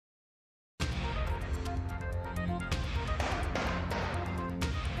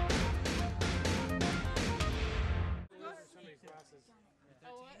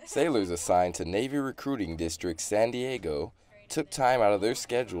Sailors assigned to Navy Recruiting District San Diego took time out of their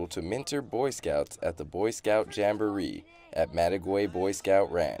schedule to mentor Boy Scouts at the Boy Scout Jamboree at Mattaguay Boy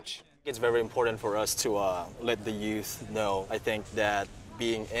Scout Ranch. It's very important for us to let the youth know. I think that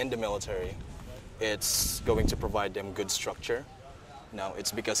being in the military, it's going to provide them good structure. Now,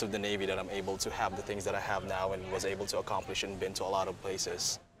 it's because of the Navy that I'm able to have the things that I have now and was able to accomplish and been to a lot of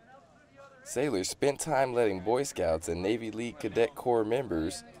places. Sailors spent time letting Boy Scouts and Navy League Cadet Corps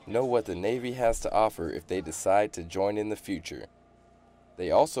members know what the Navy has to offer if they decide to join in the future. They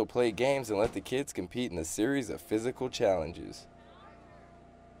also played games and let the kids compete in a series of physical challenges.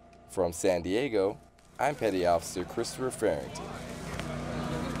 From San Diego, I'm Petty Officer Christopher Farrington.